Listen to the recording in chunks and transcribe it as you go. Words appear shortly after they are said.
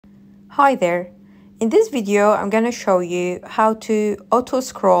Hi there. In this video, I'm going to show you how to auto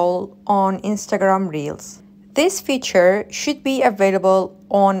scroll on Instagram Reels. This feature should be available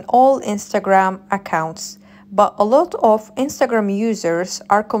on all Instagram accounts, but a lot of Instagram users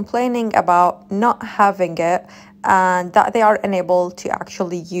are complaining about not having it and that they are unable to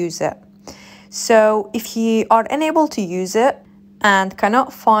actually use it. So if you are unable to use it and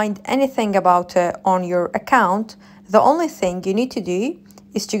cannot find anything about it on your account, the only thing you need to do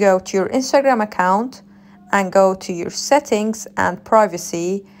is to go to your Instagram account and go to your settings and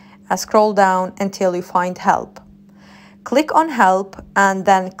privacy and scroll down until you find help. Click on help and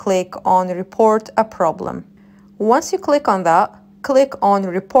then click on report a problem. Once you click on that, click on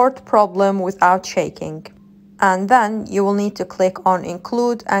report problem without shaking. And then you will need to click on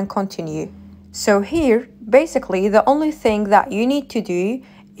include and continue. So here, basically, the only thing that you need to do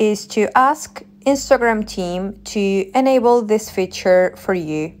is to ask Instagram team to enable this feature for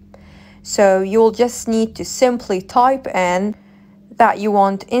you. So you'll just need to simply type in that you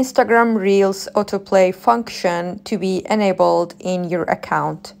want Instagram Reels autoplay function to be enabled in your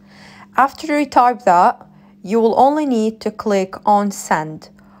account. After you type that, you will only need to click on send.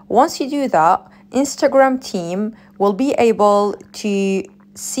 Once you do that, Instagram team will be able to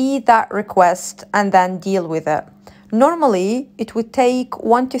see that request and then deal with it. Normally, it would take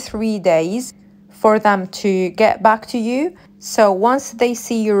 1 to 3 days for them to get back to you. So once they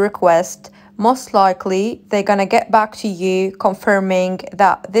see your request, most likely they're gonna get back to you confirming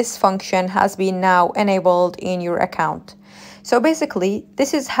that this function has been now enabled in your account. So basically,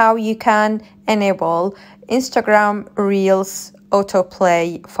 this is how you can enable Instagram Reels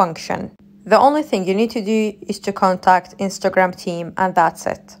autoplay function. The only thing you need to do is to contact Instagram team, and that's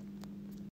it.